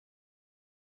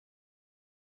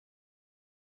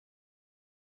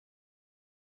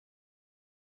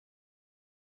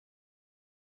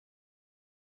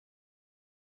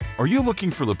Are you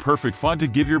looking for the perfect font to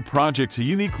give your projects a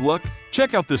unique look?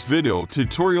 Check out this video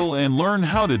tutorial and learn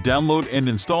how to download and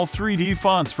install 3D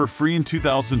fonts for free in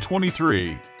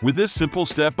 2023. With this simple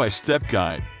step-by-step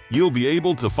guide, you'll be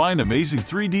able to find amazing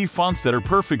 3D fonts that are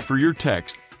perfect for your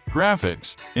text,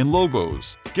 graphics, and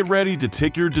logos. Get ready to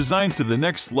take your designs to the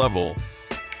next level.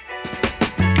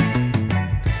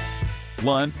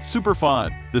 1. Super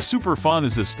Font. The Super Font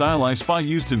is a stylized font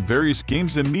used in various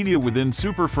games and media within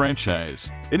Super franchise.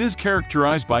 It is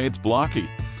characterized by its blocky,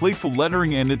 playful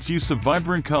lettering and its use of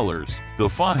vibrant colors. The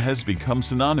font has become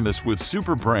synonymous with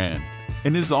Super brand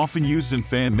and is often used in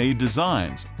fan-made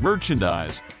designs,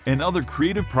 merchandise, and other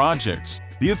creative projects.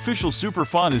 The official Super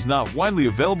Font is not widely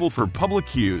available for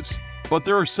public use, but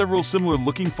there are several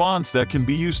similar-looking fonts that can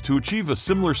be used to achieve a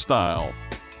similar style.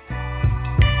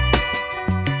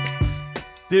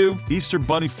 2. Easter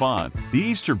Bunny Font. The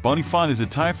Easter Bunny font is a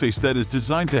typeface that is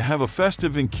designed to have a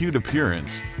festive and cute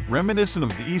appearance, reminiscent of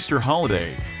the Easter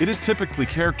holiday. It is typically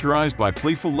characterized by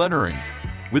playful lettering,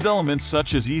 with elements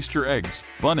such as Easter eggs,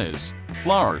 bunnies,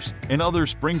 flowers, and other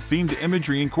spring-themed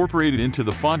imagery incorporated into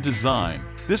the font design.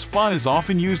 This font is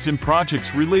often used in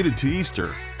projects related to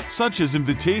Easter, such as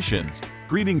invitations,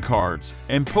 greeting cards,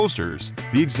 and posters.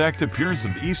 The exact appearance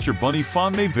of the Easter Bunny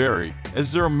font may vary,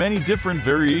 as there are many different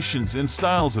variations and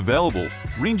styles available,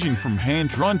 ranging from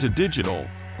hand-drawn to digital.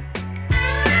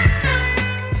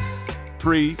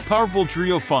 3. Powerful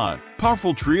Trio Font.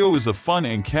 Powerful Trio is a fun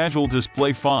and casual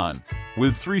display font,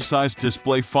 with 3 size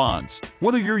display fonts.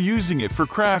 Whether you're using it for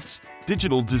crafts,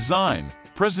 digital design,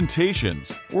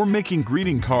 presentations, or making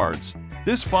greeting cards,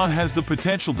 this font has the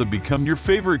potential to become your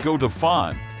favorite go-to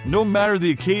font, no matter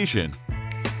the occasion.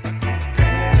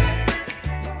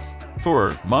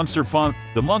 4. Monster Font.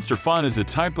 The Monster Font is a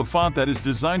type of font that is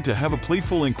designed to have a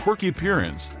playful and quirky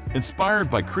appearance,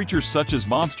 inspired by creatures such as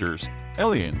monsters,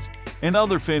 aliens, and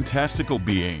other fantastical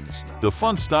beings. The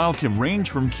font style can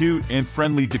range from cute and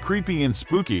friendly to creepy and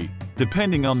spooky,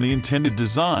 depending on the intended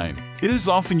design. It is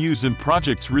often used in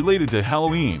projects related to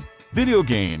Halloween, video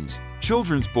games,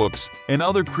 children's books, and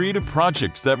other creative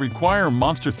projects that require a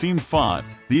monster-themed font.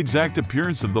 The exact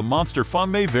appearance of the monster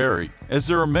font may vary, as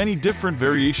there are many different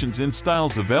variations and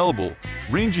styles available,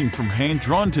 ranging from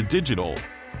hand-drawn to digital.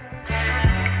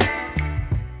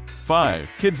 5.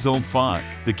 Kids Zone Font.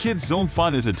 The Kids Zone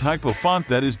font is a type of font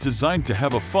that is designed to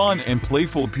have a fun and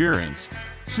playful appearance,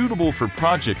 suitable for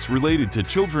projects related to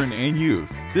children and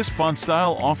youth. This font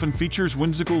style often features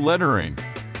whimsical lettering,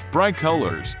 bright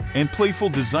colors, and playful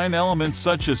design elements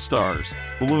such as stars,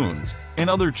 balloons, and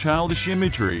other childish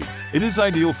imagery. It is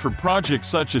ideal for projects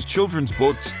such as children's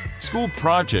books, school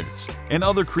projects, and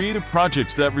other creative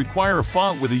projects that require a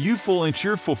font with a youthful and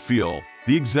cheerful feel.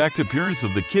 The exact appearance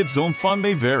of the Kids Zone font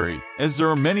may vary, as there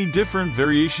are many different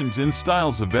variations and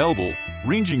styles available,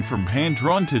 ranging from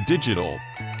hand-drawn to digital.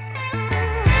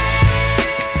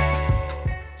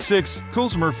 6.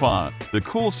 Coolsummer Font. The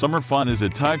Coolsummer Font is a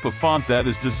type of font that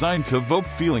is designed to evoke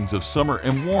feelings of summer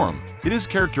and warmth. It is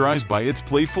characterized by its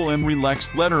playful and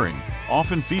relaxed lettering,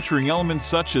 often featuring elements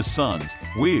such as suns,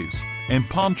 waves, and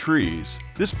palm trees.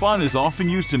 This font is often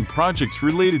used in projects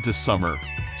related to summer,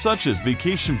 such as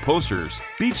vacation posters,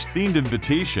 beach-themed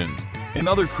invitations, and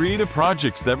other creative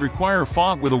projects that require a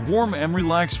font with a warm and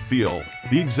relaxed feel.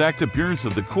 The exact appearance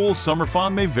of the Coolsummer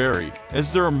Font may vary,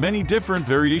 as there are many different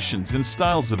variations and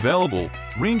styles available,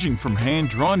 ranging from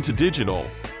hand-drawn to digital.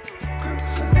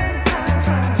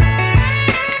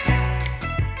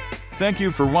 Thank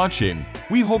you for watching.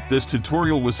 We hope this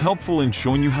tutorial was helpful in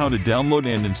showing you how to download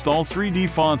and install 3D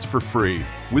fonts for free.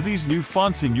 With these new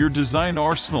fonts in your design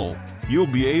arsenal, you'll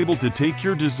be able to take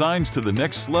your designs to the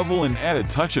next level and add a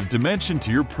touch of dimension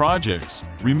to your projects.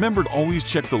 Remember to always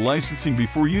check the licensing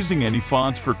before using any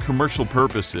fonts for commercial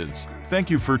purposes. Thank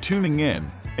you for tuning in,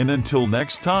 and until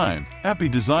next time, happy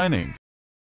designing!